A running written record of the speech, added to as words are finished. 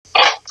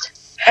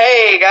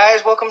Hey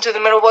guys, welcome to the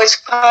Middle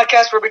Voice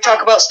Podcast where we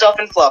talk about stuff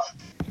and fluff.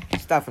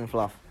 Stuff and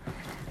fluff.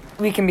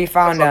 We can be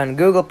found on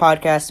Google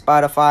Podcasts,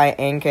 Spotify,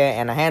 Anchor,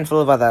 and a handful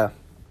of other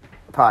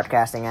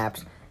podcasting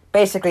apps.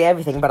 Basically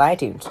everything but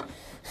iTunes.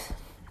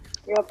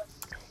 Yep.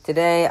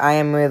 Today I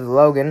am with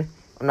Logan.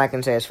 I'm not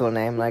going to say his full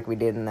name like we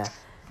did in the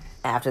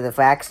After the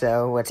Fact,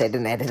 so which I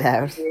didn't edit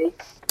out.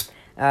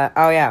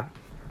 Oh yeah.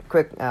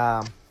 Quick,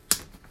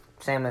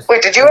 same as...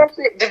 Wait, did you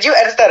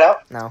edit that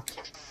out? No.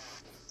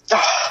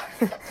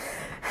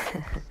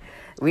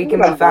 We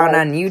can be found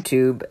on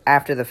YouTube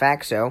After the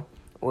Fact Show,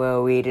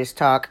 where we just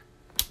talk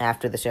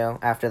after the show,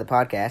 after the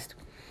podcast.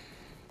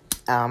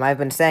 I've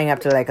been staying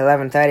up till like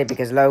 11:30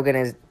 because Logan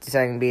is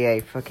deciding to be a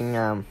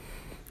fucking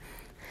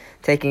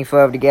taking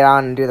forever to get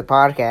on and do the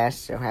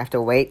podcast, so I have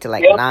to wait till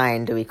like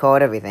 9 to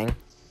record everything.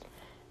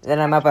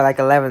 Then I'm up at like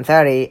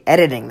 11:30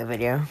 editing the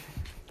video.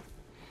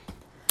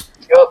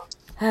 Yep.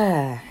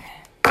 And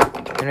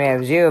we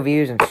have 0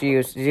 views and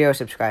 0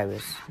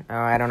 subscribers. Oh,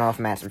 I don't know if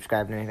Matt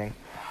subscribed or anything.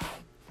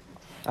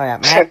 Oh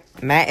yeah,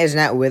 Matt is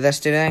not with us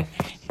today.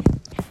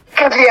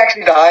 Because he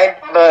actually died,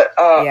 but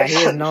yeah, he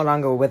is no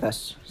longer with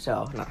us.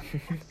 So no.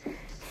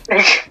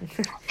 Because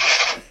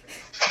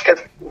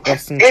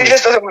he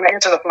just doesn't want to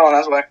answer the phone.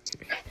 That's why.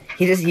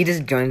 He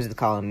just joins the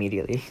call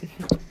immediately.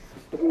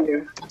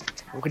 Yeah.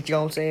 What could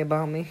y'all say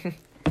about me?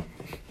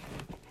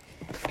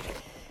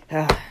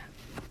 I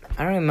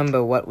don't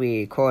remember what we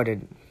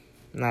recorded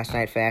last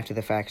night for After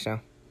the Fact Show.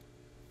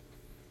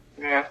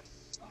 Yeah.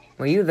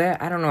 Were you there?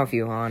 I don't know if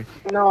you were on.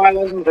 No, I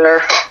wasn't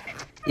there.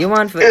 You were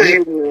on for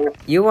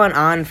you weren't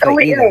on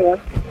for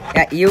either.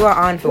 Yeah, you were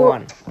on for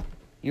one.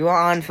 You were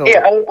on for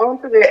I was on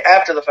for the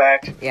After the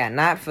Fact. Yeah,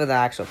 not for the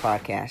actual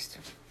podcast.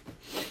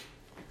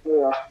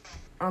 Yeah.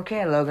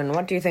 Okay, Logan,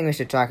 what do you think we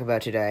should talk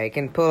about today? You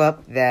can pull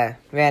up the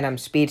random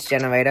speech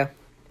generator,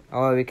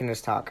 or we can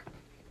just talk.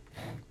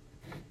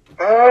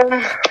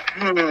 I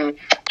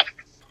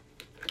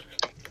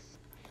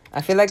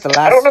feel like the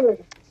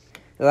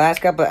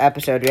last couple of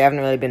episodes, we haven't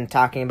really been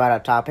talking about our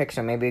topic,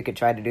 so maybe we could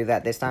try to do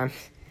that this time.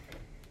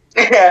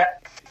 Yeah.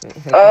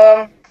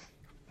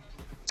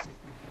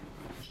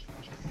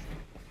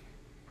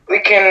 We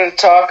can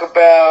talk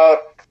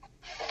about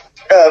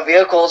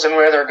vehicles and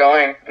where they're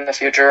going in the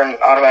future and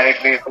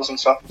automatic vehicles and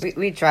stuff.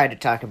 We tried to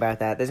talk about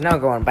that. There's no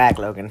going back,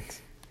 Logan.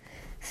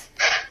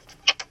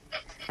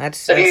 I'll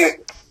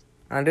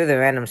do the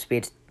random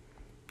speech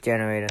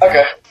generator.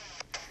 Okay.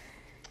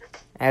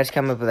 I just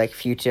come up with, like,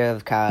 future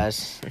of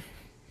cars.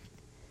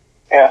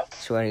 Yeah.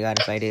 Swear to God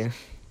if I do.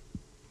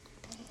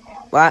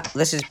 Well,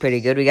 this is pretty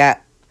good. We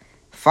got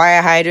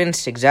fire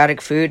hydrants,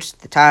 exotic fruits,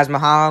 the Taj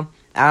Mahal,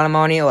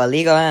 alimony, or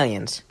illegal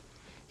aliens.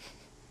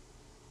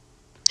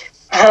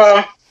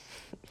 I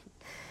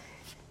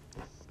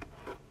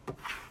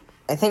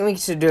think we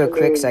should do a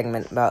quick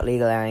segment about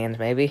legal aliens,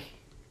 maybe.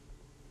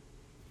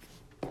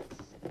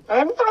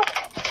 I mean,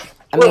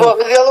 what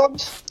were the other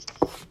ones?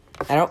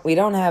 We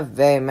don't have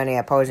very many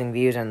opposing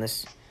views on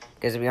this,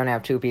 because we only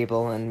have 2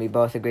 people, and we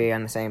both agree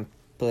on the same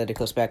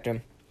political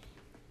spectrum.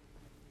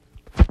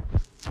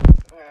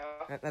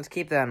 Yeah. Let's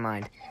keep that in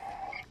mind.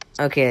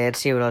 Okay, let's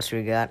see what else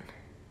we got.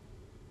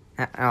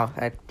 Oh,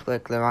 I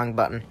clicked the wrong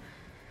button.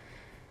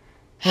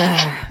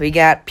 We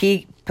got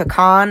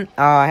pecan.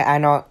 Oh, I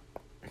know.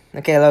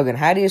 Okay, Logan,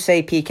 how do you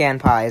say pecan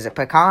pie? Is it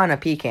pecan or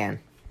pecan?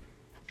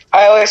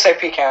 I always say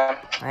pecan.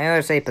 I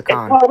always say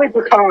pecan. It's probably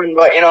pecan,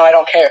 but, I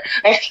don't care.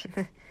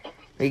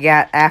 We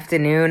got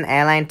afternoon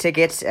airline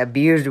tickets,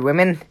 abused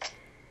women.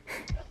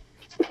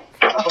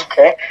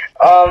 Okay.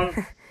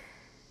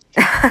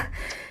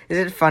 Is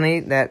it funny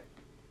that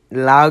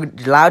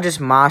loudest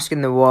mosque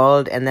in the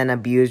world and then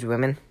abused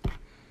women?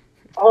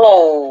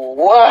 Oh,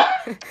 what?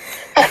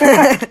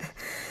 I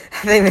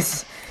think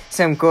that's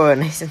some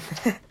coordination.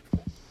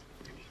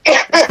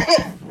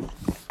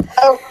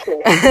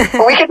 Okay.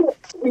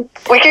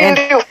 We can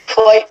do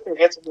flight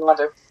tickets if you want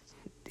to.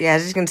 Yeah, I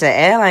was just gonna say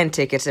airline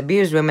tickets,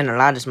 abused women, and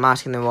largest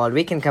mosque in the world.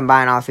 We can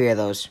combine all 3 of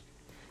those,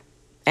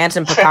 and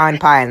some pecan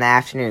pie in the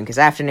afternoon, because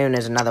afternoon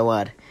is another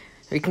word.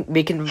 We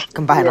can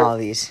combine all of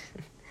these.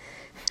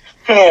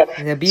 Yeah.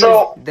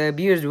 The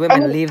abused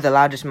women leave the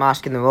largest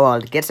mosque in the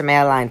world, get some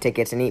airline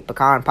tickets, and eat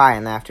pecan pie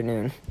in the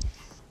afternoon.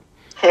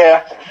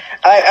 Yeah.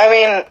 I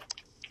mean,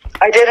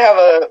 I did have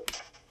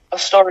a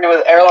story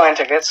with airline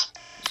tickets.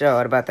 So,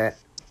 what about that?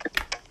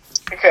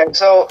 Okay,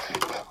 so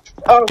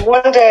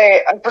one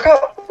day, I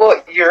forgot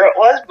what year it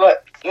was,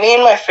 but me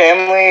and my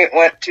family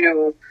went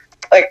to,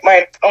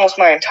 almost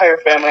my entire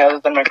family, other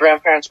than my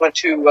grandparents, went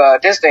to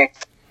Disney.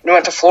 We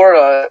went to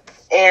Florida,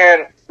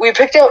 and we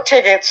picked out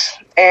tickets,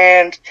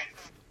 and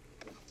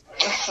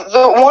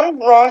the one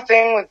wrong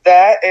thing with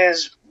that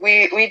is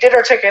we did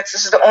our tickets.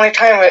 This is the only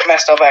time it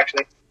messed up,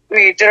 actually.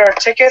 We did our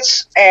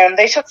tickets, and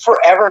they took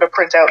forever to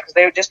print out because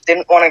they just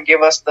didn't want to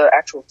give us the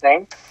actual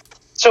thing.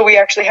 So we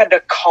actually had to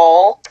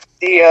call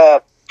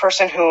the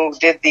person who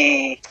did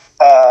who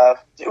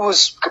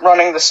was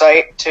running the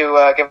site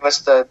to give us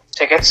the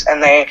tickets,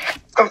 and they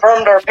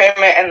confirmed our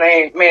payment, and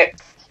they made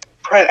it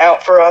print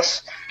out for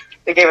us.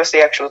 They gave us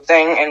the actual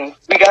thing, and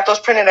we got those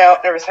printed out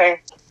and everything.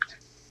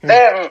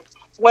 Then,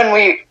 when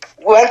we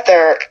went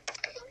there,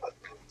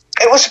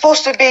 it was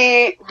supposed to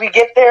be, we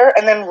get there,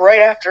 and then right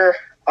after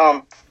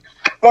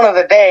one of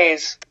the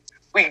days,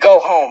 we go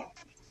home.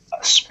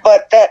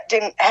 But that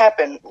didn't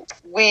happen.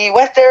 We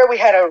went there, we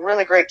had a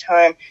really great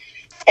time,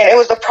 and it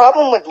was the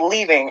problem with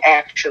leaving,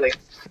 actually.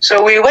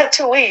 So we went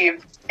to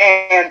leave,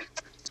 and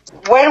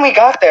when we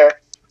got there,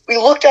 we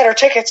looked at our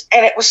tickets,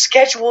 and it was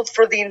scheduled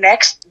for the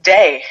next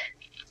day.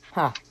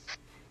 Huh.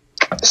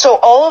 So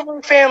all of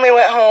our family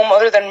went home,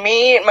 other than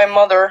me, my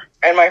mother,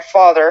 and my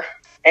father,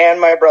 and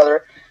my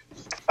brother.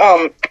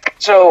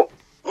 So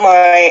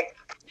my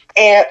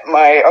aunt,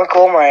 my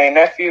uncle, my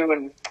nephew,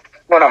 and,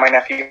 well, not my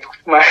nephew,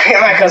 my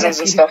cousins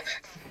and stuff.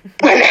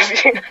 My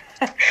nephew.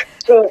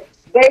 So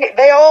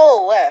they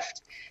all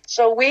left.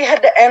 So we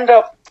had to end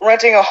up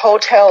renting a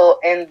hotel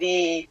in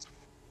the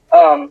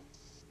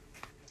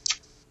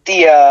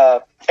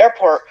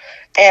airport,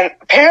 and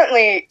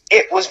apparently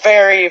it was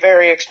very,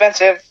 very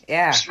expensive.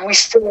 Yeah. We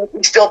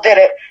still did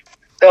it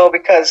though,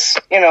 because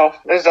it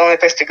was the only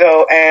place to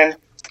go, and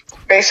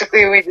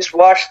basically we just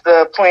watched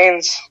the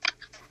planes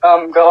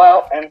go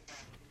out, and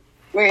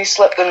we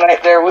slept the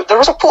night there. There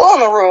was a pool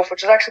on the roof,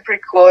 which is actually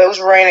pretty cool. It was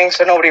raining,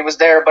 so nobody was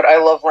there, but I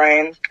love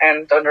rain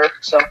and thunder,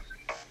 so it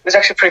was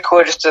actually pretty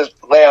cool just to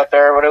lay out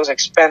there, but it was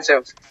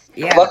expensive.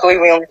 Yeah. Luckily,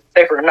 we only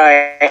stayed for a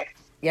night.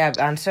 Yeah,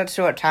 on such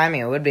short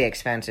timing, it would be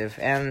expensive,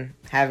 and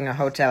having a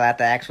hotel at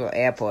the actual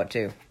airport,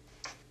 too.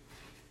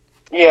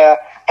 Yeah,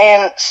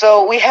 and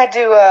so we had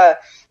to,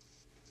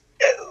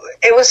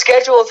 it was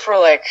scheduled for,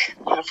 I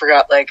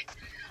forgot,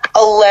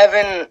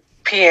 11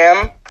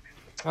 p.m.,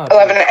 Oh,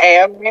 11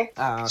 a.m., I mean.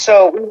 Oh, okay.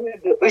 So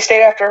we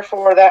stayed after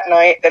for that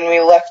night, then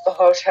we left the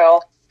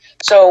hotel.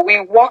 So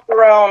we walked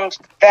around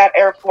that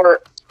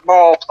airport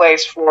mall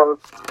place for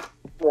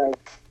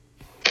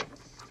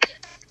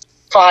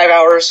 5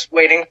 hours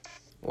waiting.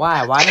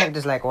 Why? Why not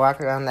just, walk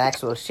around the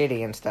actual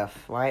city and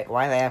stuff? Why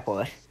the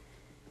airport?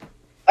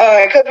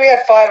 Because we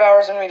had 5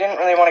 hours and we didn't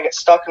really want to get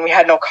stuck, and we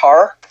had no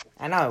car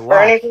I know, or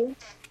why? anything.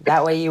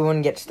 That way you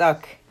wouldn't get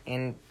stuck,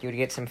 and you would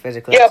get some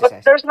physical Yeah, exercise.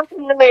 but there's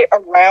nothing really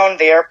around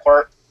the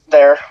airport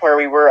there where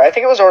we were. I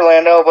think it was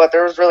Orlando, but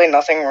there was really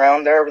nothing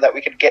around there that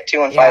we could get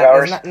to in 5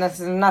 hours. There's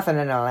nothing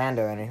in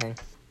Orlando or anything.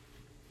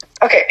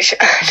 Okay,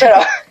 shut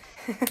up.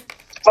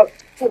 But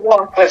to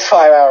walk was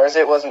 5 hours.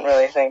 It wasn't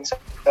really things.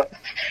 So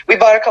we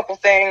bought a couple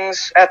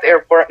things at the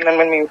airport, and then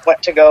when we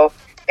went to go,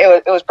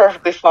 it was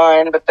perfectly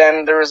fine. But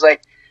then there was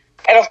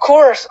and of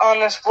course on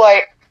this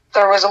flight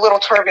there was a little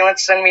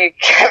turbulence, and we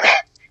kept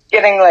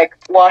getting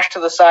washed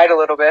to the side a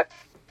little bit.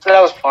 So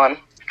that was fun.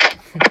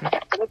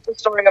 That's the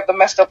story of the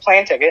messed up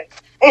plane ticket.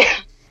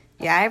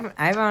 Yeah,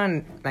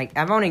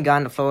 I've only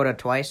gone to Florida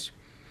twice.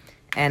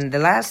 And the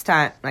last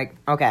time, I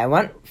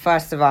went,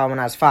 first of all, when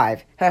I was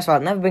 5. First of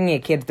all, never bring your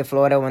kids to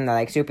Florida when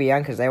they're, super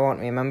young, because they won't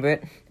remember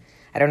it.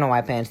 I don't know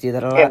why parents do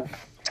that a lot. Yeah.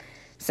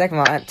 Second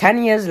of all,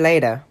 10 years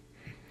later...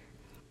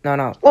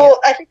 No. Well,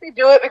 I think they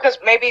do it because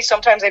maybe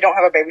sometimes they don't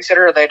have a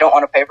babysitter, or they don't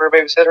want to pay for a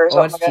babysitter or something.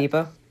 Or it's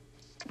cheaper.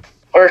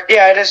 Or,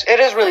 yeah, it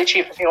is really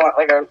cheap if you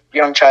want, a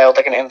young child,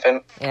 an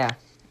infant. Yeah.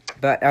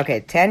 But, okay,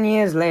 10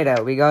 years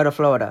later, we go to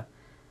Florida.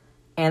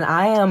 And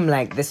I am,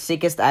 the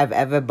sickest I've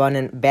ever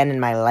been in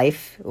my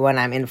life when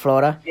I'm in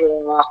Florida.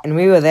 Yeah. And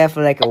we were there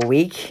for, a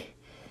week.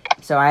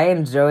 So I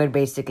enjoyed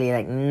basically,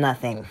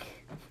 nothing.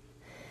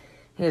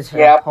 It was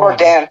Yeah, horrible. poor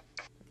Dan.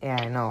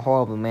 Yeah, I know.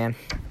 Horrible, man.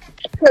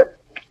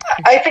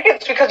 I think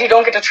it's because you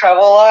don't get to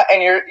travel a lot,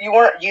 and you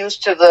weren't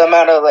used to the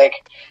amount of,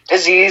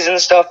 disease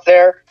and stuff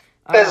there.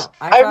 I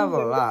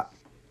travel a lot.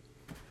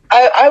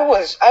 I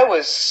was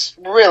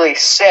really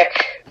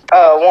sick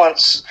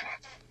once,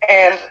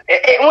 and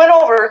it went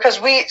over because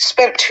we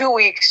spent 2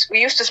 weeks. We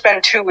used to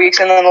spend 2 weeks,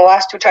 and then the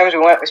last 2 times we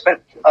went, we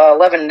spent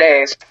 11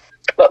 days.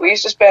 But we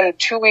used to spend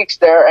 2 weeks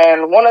there,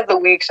 and one of the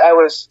weeks I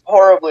was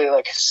horribly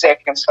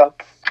sick and stuff,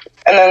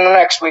 and then the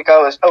next week I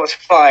was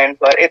fine.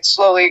 But it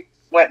slowly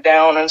went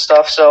down and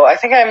stuff. So I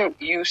think I'm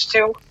used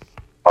to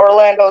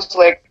Orlando's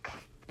Yeah.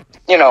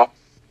 you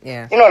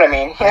know what I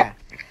mean. Yeah.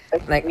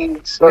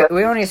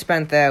 We only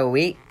spent a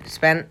week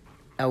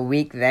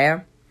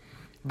there,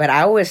 but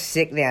I was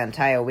sick the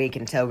entire week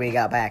until we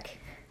got back.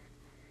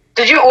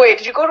 Did you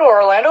go to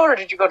Orlando or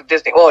did you go to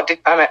Disney? Well, did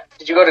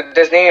you go to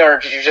Disney or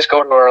did you just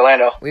go to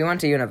Orlando? We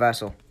went to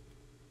Universal.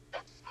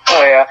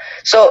 Oh yeah.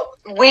 So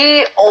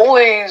we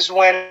always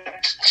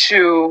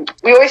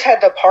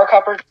had the park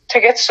hopper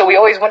tickets, so we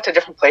always went to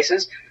different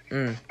places.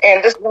 And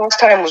this last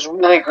time was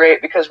really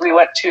great because we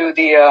went to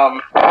the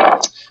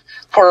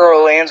Port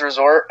Orleans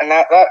Resort, and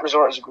that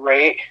resort is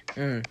great.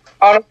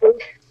 Honestly,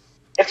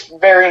 it's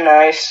very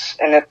nice,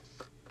 and the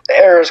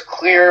air is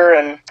clear,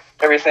 and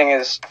everything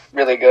is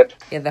really good.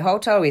 Yeah, the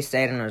hotel we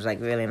stayed in was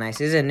really nice.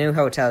 This is a new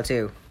hotel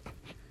too.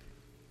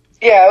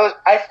 Yeah, it was.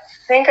 I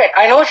think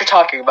I know what you're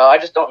talking about. I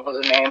just don't know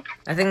the name.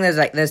 I think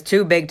there's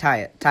 2 big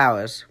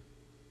towers.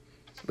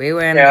 We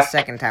were in the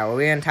second tower.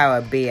 We were in Tower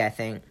B, I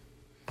think.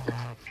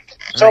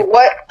 So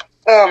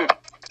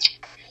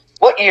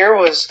what year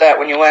was that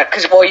when you went?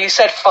 Because, you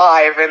said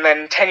 5, and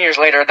then 10 years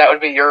later, that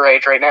would be your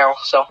age right now,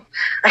 so.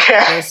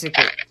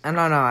 I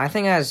don't know. I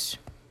think I was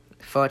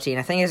 14.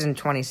 I think it was in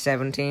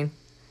 2017.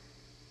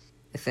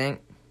 I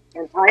think.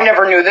 And I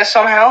never knew this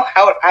somehow.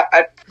 How?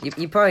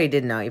 You probably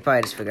did know. You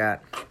probably just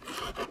forgot. I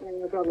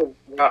probably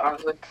forgot,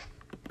 honestly.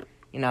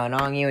 You know,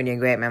 knowing you and your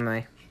great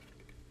memory.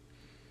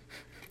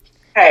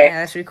 Hey. Yeah,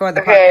 let's record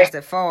the podcast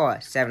at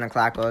 4. 7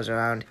 o'clock rolls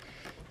around.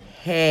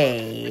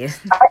 Hey.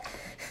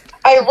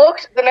 I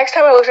looked, the next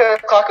time I looked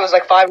at the clock, it was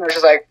like 5 minutes. I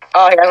was like,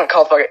 oh, he hasn't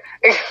called, fuck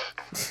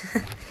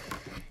it.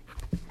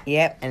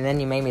 Yep, and then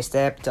you made me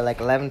stay up till like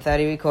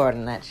 11:30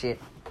 recording that shit.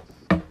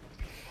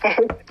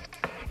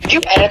 Did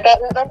you edit that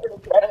number?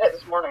 Did you edit it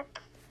this morning?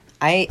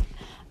 I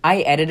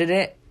edited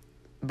it,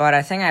 but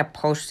I think I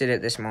posted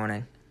it this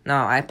morning.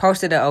 No, I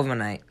posted it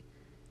overnight.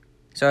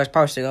 So it was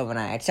posted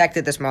overnight. I checked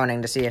it this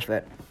morning to see if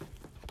it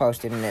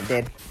posted, and it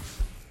did.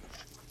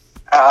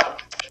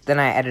 Then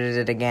I edited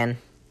it again.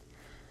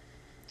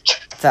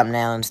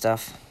 Thumbnail and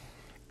stuff.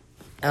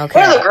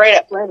 Okay. We're great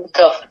at planning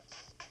stuff.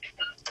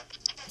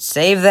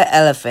 Save the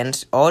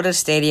Elephants, oldest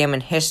stadium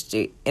in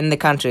history in the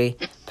country.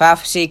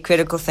 Prophecy,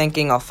 critical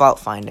thinking, or fault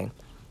finding?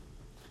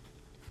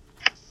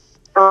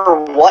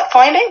 Or what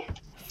finding?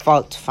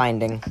 Fault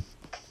finding.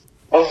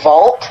 A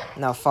vault?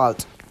 No,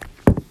 fault.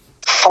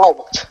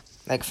 Fault.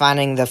 Like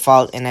finding the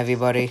fault in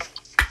everybody.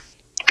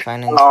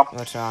 Finding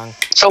what's wrong.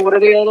 So what are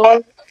the other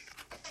ones?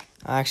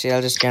 Actually,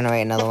 I'll just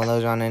generate another one.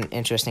 Those aren't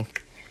interesting.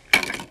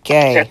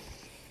 Okay.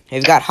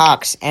 We've got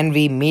Hawks,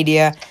 Envy,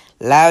 Media,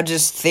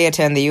 largest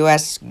theater in the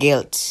U.S.,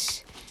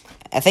 Guilt.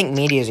 I think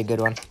Media is a good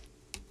one.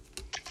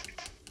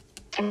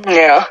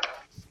 Yeah.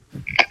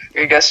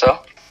 I guess so.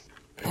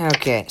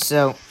 Okay,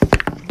 so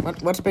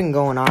what's been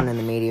going on in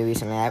the media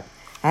recently? I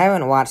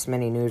haven't watched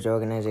many news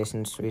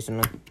organizations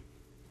recently.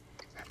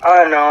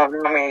 No,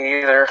 not me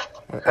either.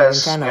 I've been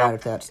kind of out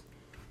of touch.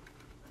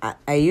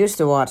 I used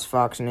to watch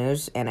Fox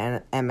News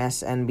and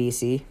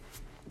MSNBC,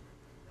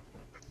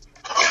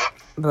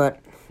 but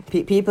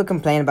people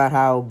complain about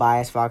how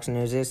biased Fox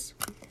News is.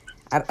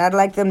 I'd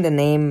like them to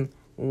name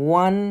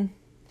one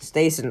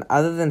station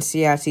other than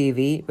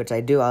CRTV, which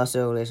I do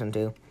also listen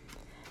to,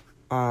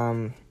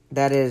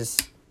 that is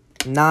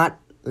not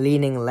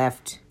leaning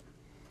left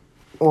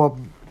or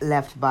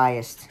left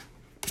biased.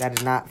 That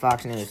is not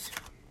Fox News.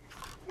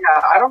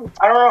 Yeah, I don't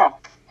know.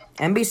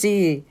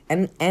 NBC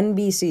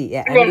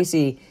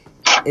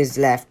is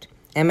left.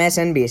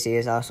 MSNBC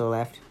is also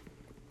left.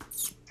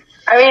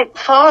 I mean,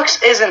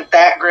 Fox isn't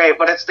that great,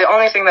 but it's the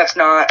only thing that's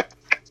not,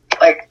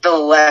 like, the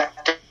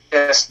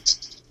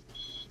leftist.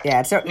 Yeah,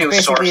 it's news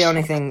basically source. the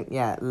only thing,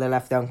 the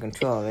left don't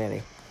control,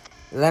 really.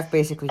 The left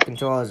basically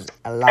controls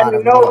a lot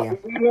of media.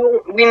 media.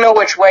 We know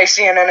which way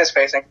CNN is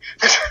facing.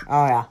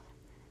 Oh, yeah.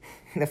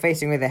 They're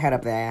facing with their head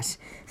up their ass.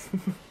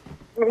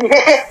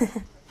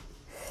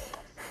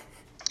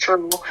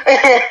 True.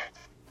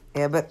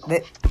 Yeah, but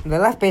the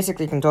left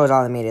basically controls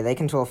all the media. They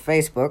control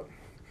Facebook,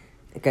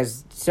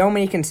 because so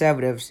many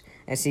conservatives,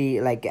 I see,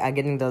 like, are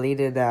getting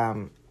deleted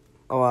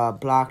or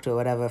blocked or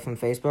whatever from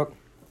Facebook.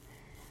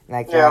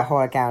 Like, their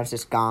whole account is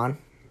just gone.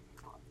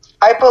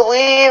 I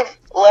believe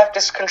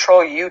leftists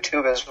control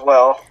YouTube as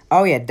well.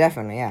 Oh, yeah,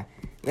 definitely, yeah.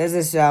 There's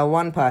this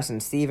one person,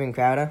 Steven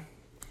Crowder.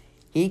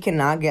 He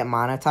cannot get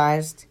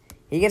monetized.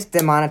 He gets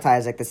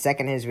demonetized, like, the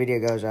second his video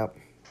goes up.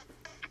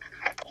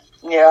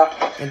 Yeah.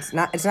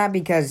 It's not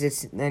because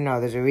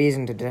there's a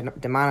reason to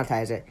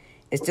demonetize it.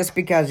 It's just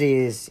because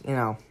he's,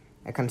 a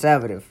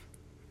conservative.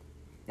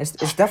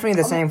 It's definitely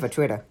the same for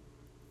Twitter.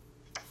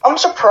 I'm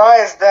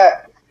surprised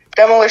that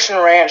Demolition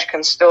Ranch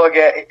can still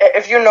get...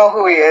 If you know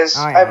who he is,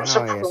 I'm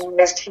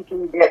surprised he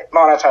can get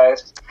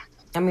monetized.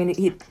 I mean,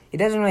 he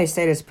doesn't really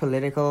state his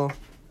political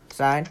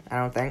side, I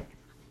don't think.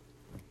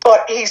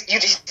 But he's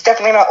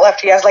definitely not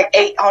left. He has like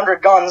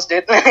 800 guns,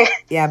 dude.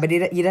 Yeah, but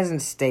he doesn't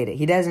state it.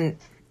 He doesn't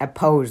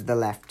oppose the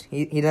left.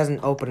 He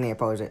doesn't openly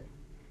oppose it.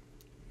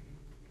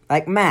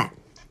 Like Matt.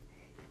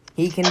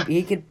 He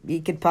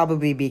could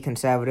probably be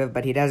conservative,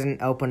 but he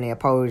doesn't openly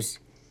oppose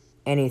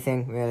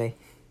anything, really.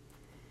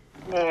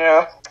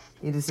 Yeah.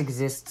 He just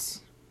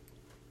exists.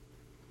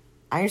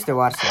 I used to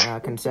watch Demolition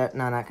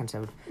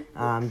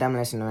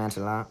Ranch a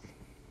lot.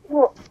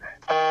 Well,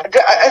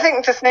 I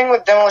think the thing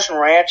with Demolition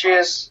Ranch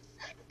is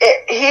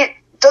he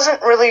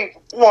doesn't really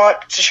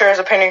want to share his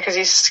opinion because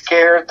he's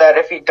scared that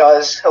if he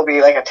does, he'll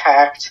be, like,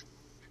 attacked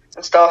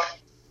and stuff.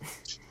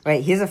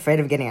 Wait, he's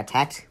afraid of getting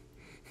attacked?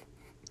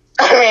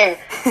 I mean...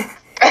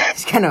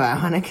 It's kind of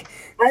ironic.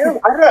 I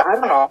don't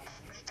know.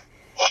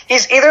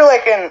 He's either,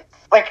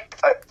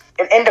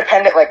 an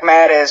independent like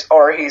Matt is,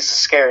 or he's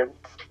scared.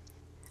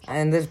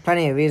 And there's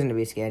plenty of reason to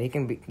be scared. He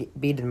can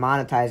be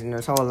demonetized and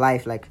his whole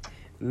life, like,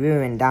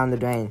 ruined down the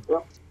drain.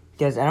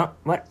 Because I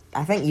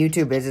think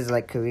YouTube is his,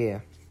 like,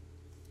 career.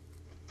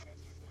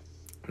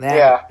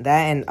 That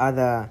and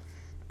other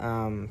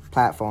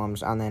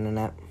platforms on the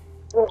internet.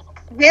 Well,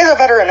 he is a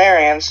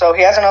veterinarian, so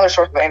he has another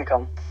source of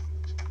income.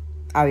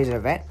 Oh, he's a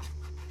vet?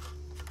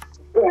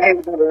 Yeah,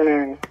 he's a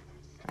veterinarian.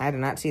 I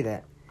did not see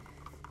that.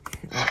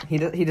 He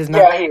does not.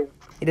 Yeah,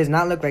 he does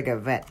not look like a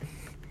vet.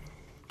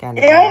 I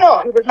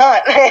know he does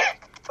not.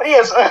 But he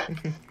is.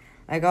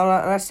 Like,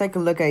 let's take a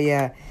look at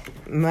your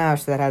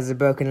mouse that has a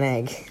broken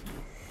leg.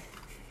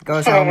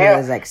 Goes home with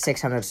his, like,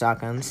 600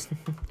 shotguns.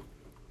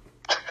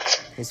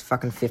 He's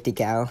fucking 50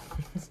 cal.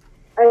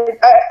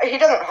 He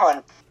doesn't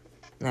hunt.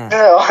 Nah.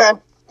 No.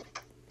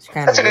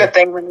 That's a weird. good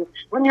thing.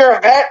 When you're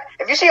a vet,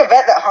 if you see a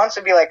vet that hunts,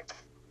 it'd be like,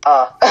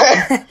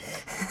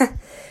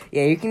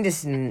 Yeah, you can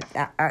just...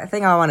 I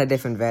think I want a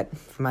different vet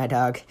for my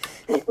dog.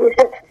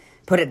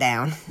 Put it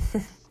down.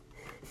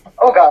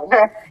 Oh, God.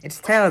 Its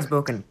tail is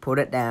broken. Put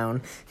it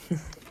down.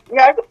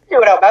 Yeah, I can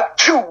do it out back.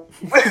 Choo!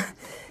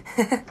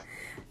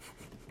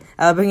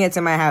 I'll bring it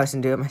to my house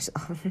and do it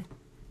myself.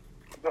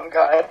 Oh,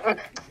 God.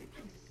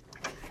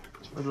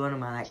 With one of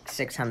my, like,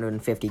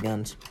 650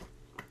 guns.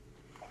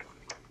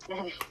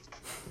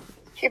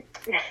 He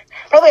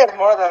probably has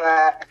more than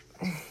that.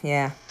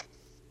 Yeah.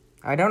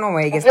 I don't know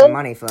where he gets the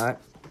money for it.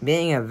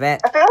 Being a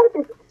vet. I feel like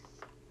if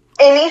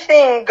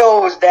anything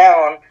goes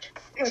down,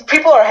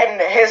 people are heading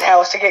to his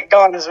house to get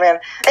guns, man.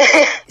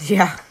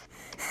 Yeah.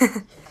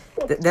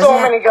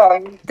 Many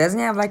guns. Doesn't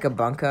he have, like, a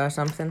bunker or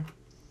something?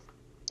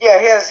 Yeah,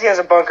 he has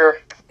a bunker.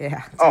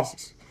 Yeah. Oh.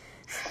 Jesus.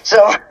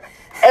 So, and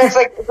it's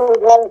like the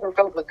walls are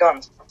filled with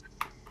guns.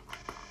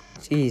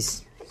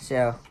 Jeez.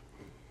 So,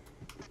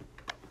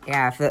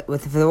 yeah, if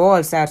the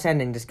war starts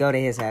ending, just go to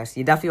his house.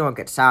 You definitely won't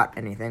get shot,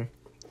 anything.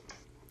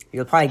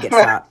 You'll probably get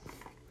shot.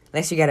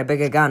 Unless you get a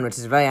bigger gun, which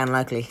is very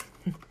unlikely.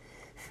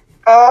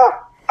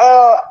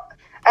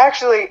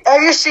 Actually,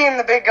 have you seen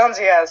the big guns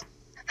he has?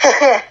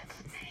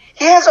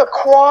 He has a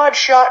quad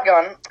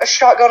shotgun, a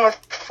shotgun with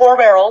 4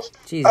 barrels.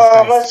 Jesus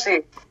Christ. Let's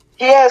see.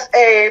 He has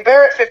a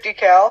Barrett 50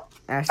 cal,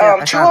 I saw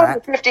that.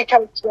 250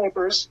 cal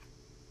snipers.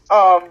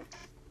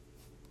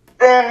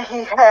 Then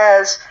he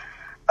has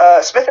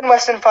Smith &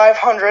 Wesson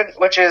 500,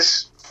 which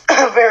is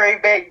a very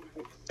big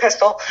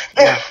pistol.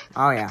 Yeah.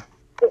 Oh, yeah.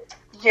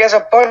 He has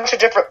a bunch of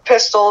different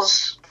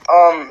pistols,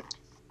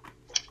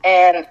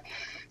 and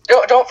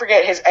don't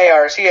forget his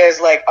ARs. He has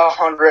like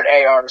 100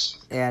 ARs.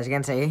 Yeah, I was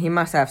gonna say, he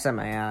must have some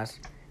ARs.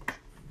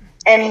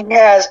 And he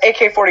has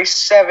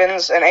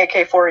AK-47s and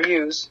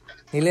AK-4Us.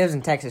 He lives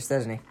in Texas,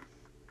 doesn't he?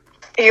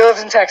 He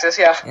lives in Texas,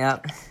 yeah.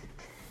 Yep.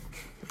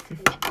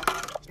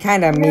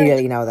 Kind of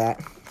immediately know that.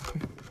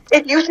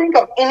 If you think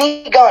of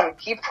any gun,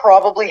 he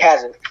probably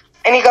has it.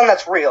 Any gun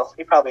that's real,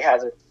 he probably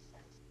has it.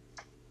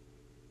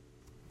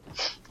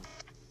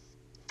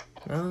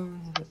 A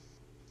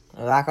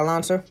rocket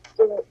launcher?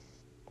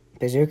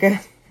 Bazooka?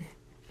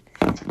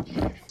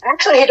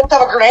 Actually, he does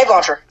have a grenade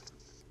launcher.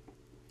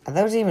 Are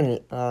those even...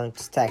 Oh,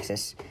 it's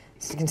Texas.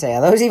 So you can say,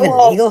 are those even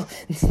legal?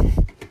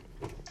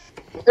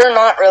 They're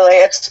not really.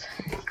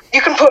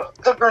 You can put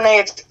the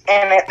grenades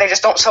in it. They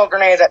just don't sell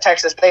grenades at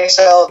Texas. They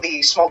sell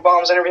the smoke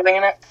bombs and everything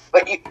in it.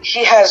 But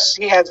he has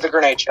the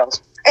grenade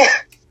shells.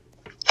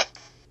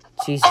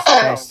 Jesus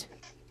Christ.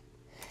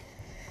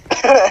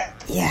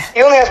 Yeah.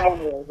 He only has one of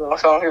those, though,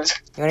 so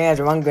he only has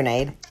one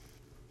grenade?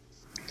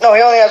 No,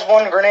 he only has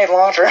one grenade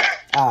launcher.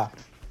 Oh. I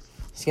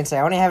was gonna say,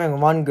 only having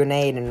one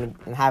grenade and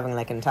having,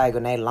 like, an entire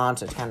grenade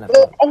launcher is kind of...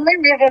 The only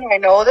reason I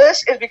know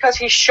this is because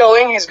he's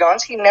showing his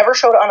guns. He never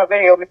showed it on a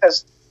video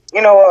because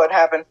you know what would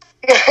happen.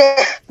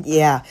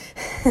 Yeah.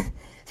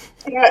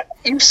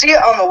 You see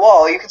it on the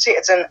wall. You can see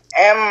it's an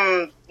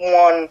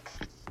M142,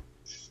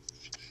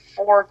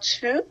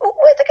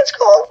 I think it's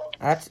called.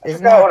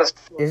 Isn't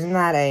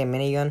that a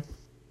minigun?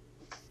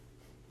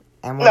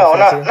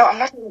 M142? No, I'm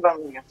not talking about a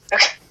minigun.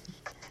 Okay.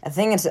 I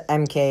think it's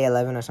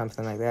MK11 or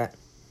something like that.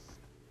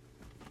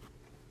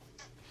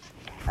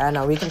 I don't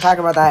know, we can talk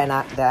about that in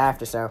the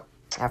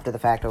after the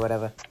fact or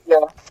whatever.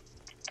 Yeah.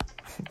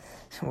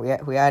 We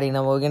already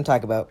know what we're going to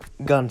talk about.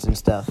 Guns and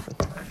stuff.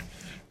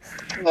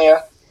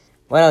 Yeah.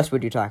 What else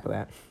would you talk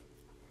about?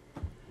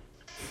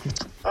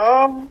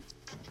 Well,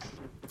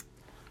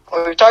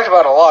 we've talked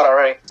about a lot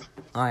already.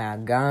 Oh yeah,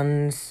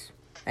 guns,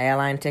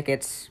 airline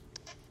tickets.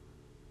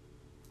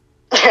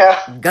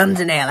 Yeah. Guns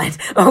and airlines.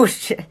 Oh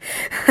shit.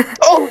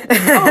 Oh!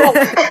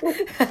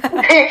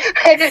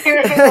 I didn't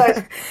even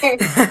realize.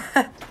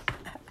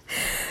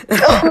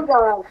 Oh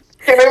god.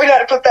 Okay, maybe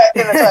not put that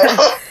in the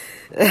title.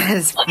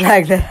 It's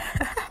like that.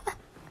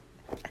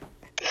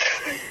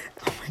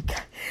 Oh my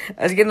god. I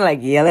was gonna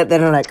like yell it,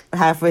 then I'm like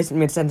halfway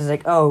mid sentence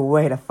like, oh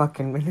wait a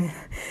fucking minute.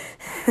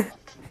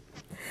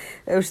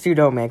 Those two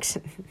don't mix.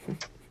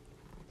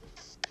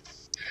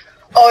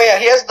 Oh yeah,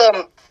 he has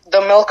the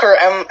Milker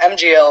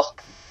MGL.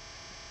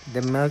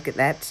 The milk,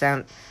 that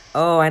sound...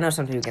 Oh, I know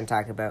something we can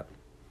talk about.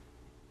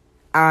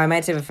 I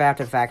might save it for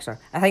after the facts. I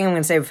think I'm going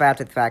to save it for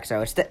after the facts,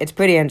 though. It's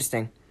pretty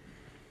interesting.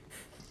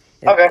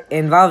 Okay. It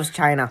involves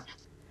China.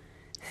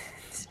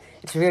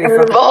 It's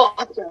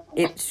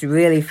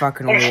really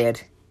fucking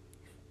weird.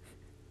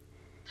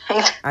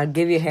 I'll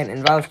give you a hint. It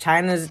involves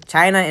China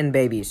and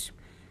babies.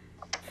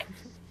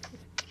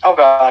 Oh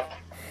god.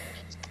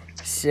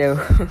 So,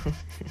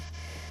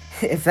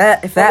 if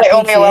that piques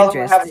your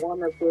interest...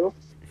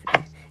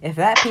 If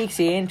that piques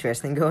your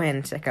interest, then go ahead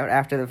and check out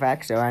After the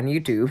Fact Show on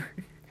YouTube.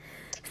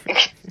 And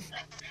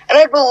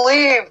I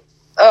believe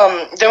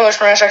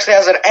Demolition Ranch actually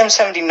has an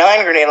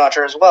M79 grenade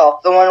launcher as well.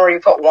 The one where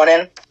you put one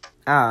in.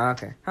 Oh,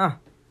 okay. Huh.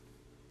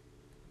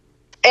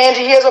 And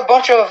he has a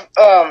bunch of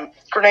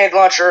grenade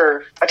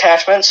launcher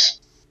attachments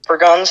for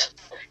guns.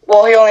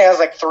 Well, he only has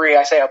like 3.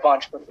 I say a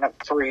bunch, but not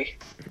 3.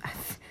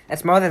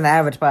 That's more than the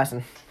average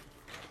person.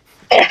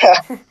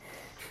 You're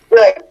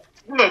like,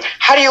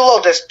 how do you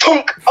load this?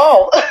 Tunk!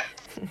 Oh!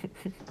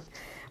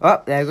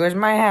 Oh, there goes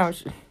my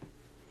house.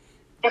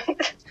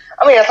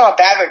 I mean, it's not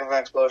that big of an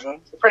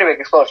explosion. It's a pretty big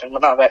explosion,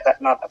 but not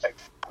that big.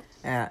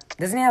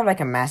 Doesn't he have like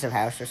a massive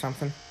house or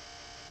something?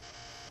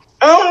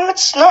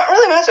 It's not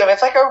really massive.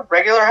 It's like a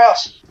regular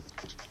house.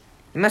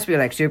 He must be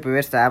like super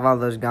rich to have all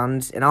those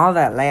guns and all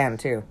that land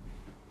too.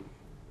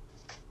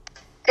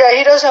 Yeah,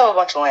 he does have a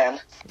bunch of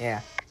land. Yeah.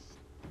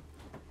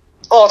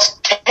 Well, it's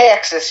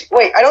Texas.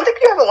 Wait, I don't think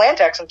you have a land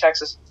tax in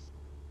Texas.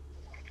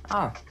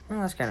 Oh,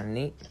 well, that's kind of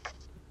neat.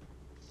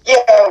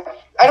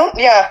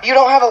 Yeah, you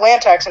don't have a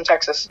land tax in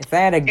Texas. If I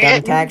had a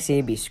gun tax,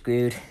 he'd be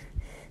screwed.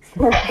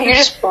 You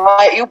just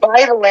buy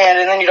the land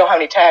and then you don't have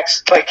any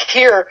tax. Like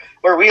here,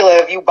 where we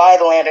live, you buy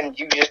the land and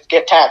you just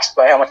get taxed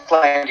by how much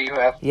land you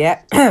have.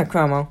 Yeah,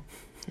 Cuomo.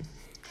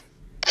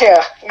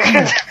 Yeah.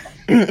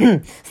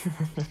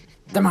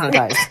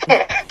 Demonetized.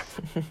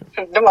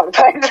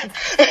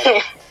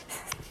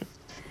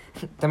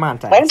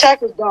 Demonetized. Land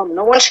tax is dumb.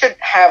 No one should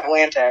have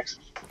land tax.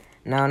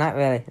 No, not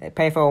really. They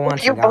pay for it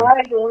once. If you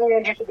buy the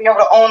land, you should be able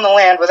to own the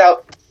land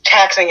without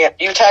taxing it.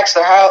 You tax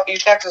their house. You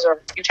tax our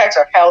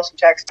house. You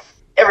tax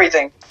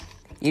everything.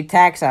 You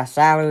tax our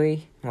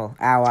salary. Well,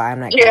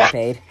 I'm not getting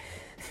paid.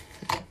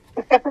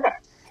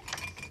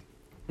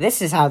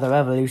 This is how the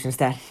revolution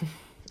started.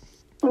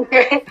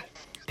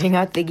 Bring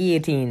out the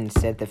guillotine,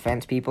 said the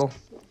French people.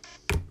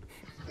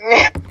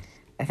 I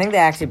think they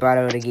actually brought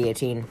out a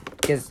guillotine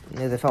because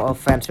the whole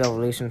French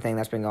Revolution thing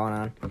that's been going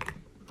on.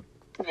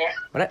 Yeah.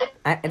 But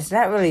it's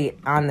not really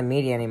on the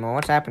media anymore.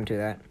 What's happened to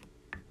that?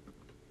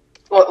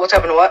 What's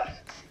happened to what?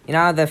 You know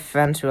how the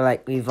French were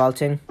like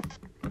revolting?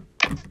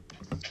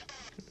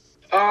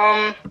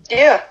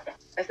 Yeah.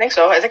 I think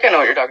so. I think I know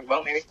what you're talking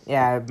about, maybe.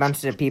 Yeah, a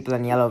bunch of people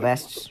in yellow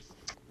vests.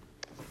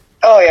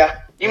 Oh,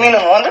 yeah. You mean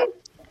in London?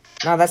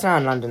 No, that's not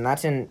in London.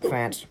 That's in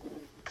France.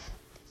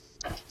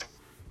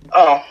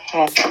 Oh,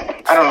 well,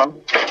 I don't know.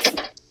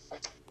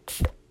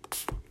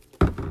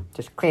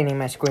 Just cleaning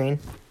my screen.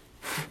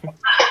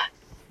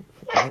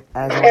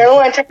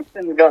 Airline tickets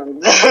and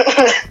guns.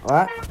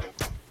 What?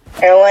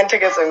 Airline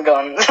tickets and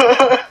guns.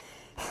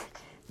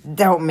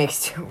 Don't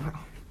mix too well.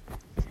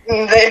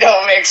 They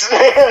don't mix.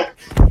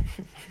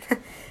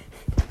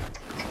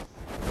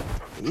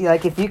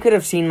 Like, if you could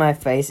have seen my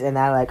face in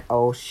that, like,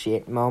 oh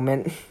shit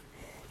moment.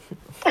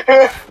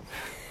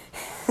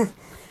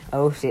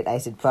 Oh shit, I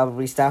should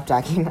probably stop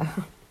talking now.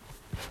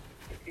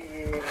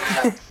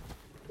 Yeah.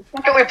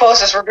 After we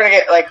post this, we're gonna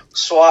get, like,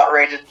 SWAT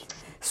rated.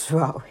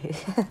 SWAT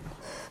rated.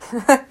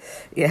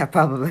 Yeah,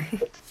 probably.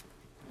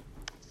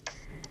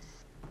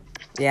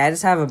 Yeah, I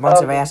just have a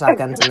bunch of airsoft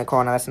guns in the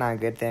corner. That's not a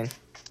good thing.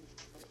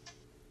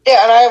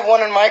 Yeah, and I have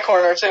one in my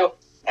corner, too.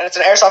 And it's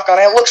an airsoft gun.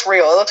 It looks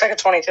real. It looks like a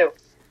 22.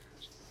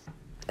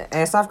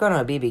 Airsoft gun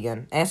or a BB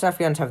gun? Airsoft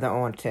guns have their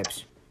own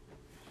tips.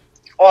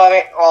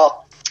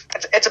 Well,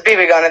 it's a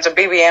BB gun. It's a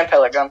BB and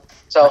pellet gun.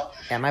 So,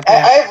 yeah, my I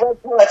have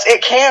red pellets.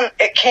 It can,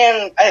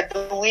 I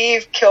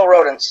believe, kill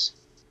rodents.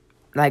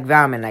 Like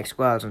vermin, like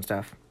squirrels and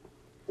stuff.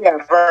 Yeah,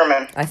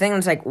 vermin. I think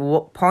it's like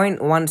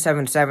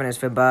 .177 is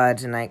for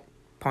birds and like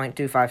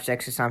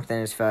 .256 or something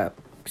is for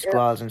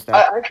squirrels and stuff.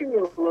 I can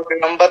look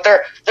at them, but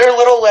they're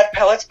little lead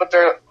pellets, but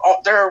they're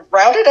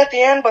rounded at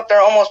the end, but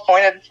they're almost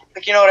pointed.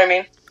 Like, you know what I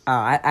mean? Oh,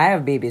 I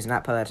have BBs,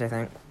 not pellets, I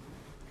think.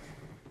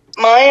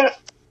 Mine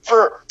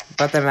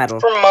But they're metal.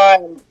 For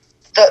mine,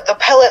 the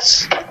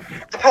pellets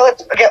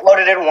get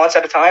loaded in once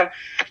at a time,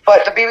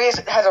 but the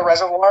BBs has a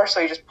reservoir, so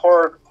you just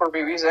pour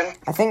BBs in.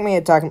 I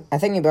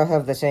think you both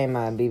have the same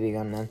BB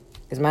gun then,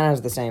 because mine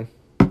has the same.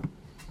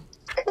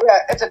 Yeah,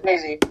 it's a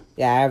Daisy.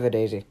 Yeah, I have a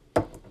Daisy.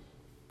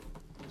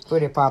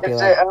 Pretty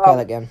popular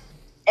pellet gun.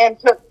 And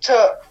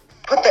to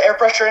put the air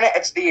pressure in it,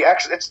 it's the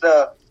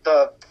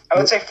I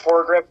would say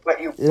foregrip,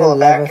 but you pull it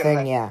back. Lever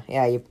thing, yeah.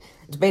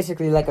 It's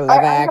basically like a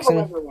lever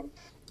action.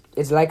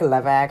 It's like a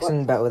lever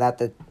action, but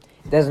without it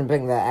doesn't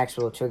bring the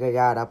actual trigger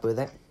guard up with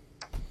it.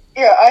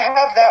 Yeah, I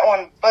have that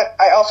one, but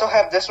I also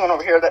have this one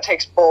over here that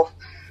takes both.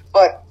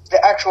 But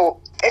the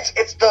actual,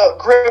 it's the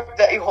grip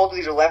that you hold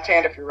with your left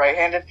hand if you're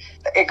right-handed.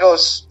 It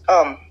goes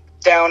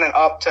down and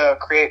up to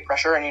create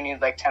pressure, and you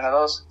need like 10 of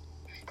those.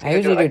 I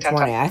usually do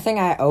 20. I think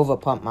I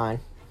overpump mine.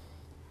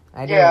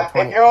 Yeah,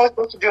 and you're only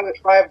supposed to do it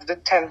 5 to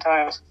 10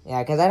 times.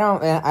 Yeah, because I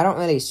don't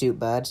really shoot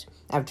birds.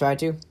 I've tried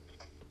to.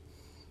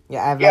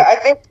 Yeah, I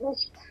think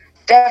this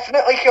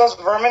definitely kills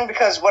vermin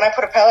because when I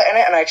put a pellet in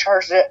it and I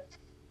charged it,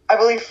 I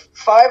believe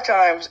 5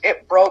 times,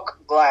 it broke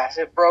glass.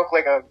 It broke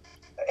like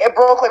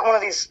one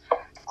of these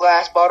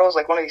glass bottles,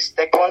 like one of these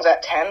thick ones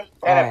at 10,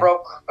 and it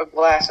broke a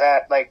glass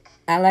at like.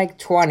 At like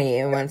 20,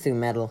 it went through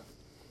metal.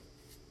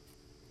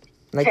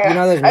 Like, yeah, you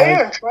know those I didn't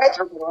even try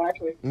through metal,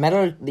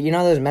 actually. You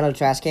know those metal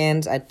trash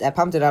cans? I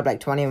pumped it up like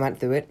 20 and went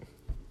through it.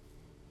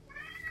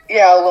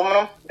 Yeah,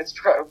 aluminum. It's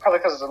probably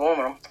because it's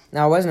aluminum.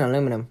 No, it wasn't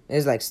aluminum. It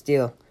was like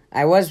steel.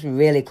 I was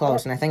really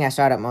close, and I think I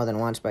saw it more than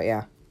once, but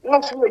yeah.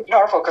 It's really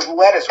powerful because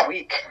lead is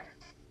weak.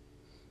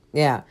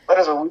 Yeah. Lead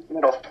is a weak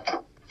metal.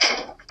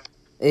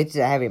 It's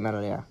a heavy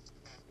metal, yeah.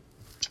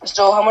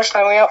 So, how much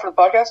time are we out for the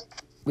podcast?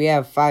 We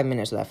have 5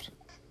 minutes left.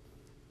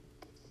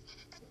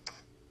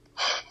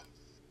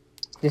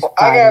 Well,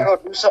 I gotta go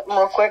do something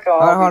real quick.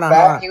 Hold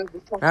on.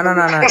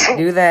 No.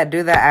 Do that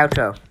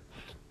outro.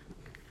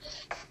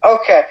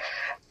 Okay.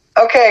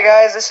 Okay,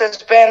 guys, this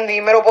has been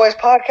the Middle Boys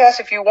Podcast.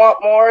 If you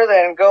want more,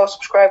 then go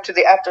subscribe to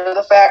the After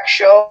the Fact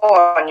show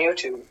on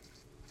YouTube.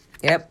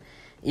 Yep.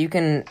 You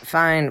can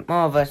find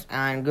more of us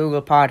on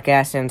Google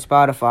Podcasts and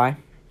Spotify.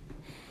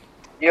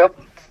 Yep.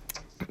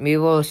 We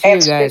will see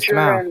you guys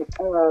tomorrow.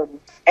 And,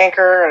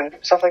 Anchor and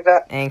stuff like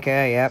that. Anchor,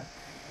 yep.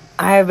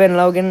 I have been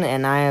Logan,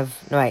 and I have...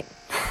 No, wait.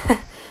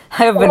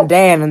 I have been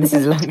Dan, and this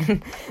is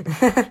Logan.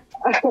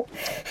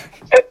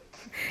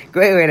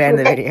 Great way to end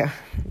the video.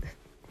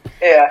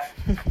 Yeah.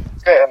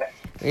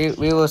 Great.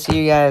 We will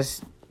see you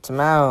guys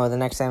tomorrow or the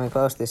next time we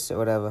post this or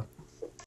whatever.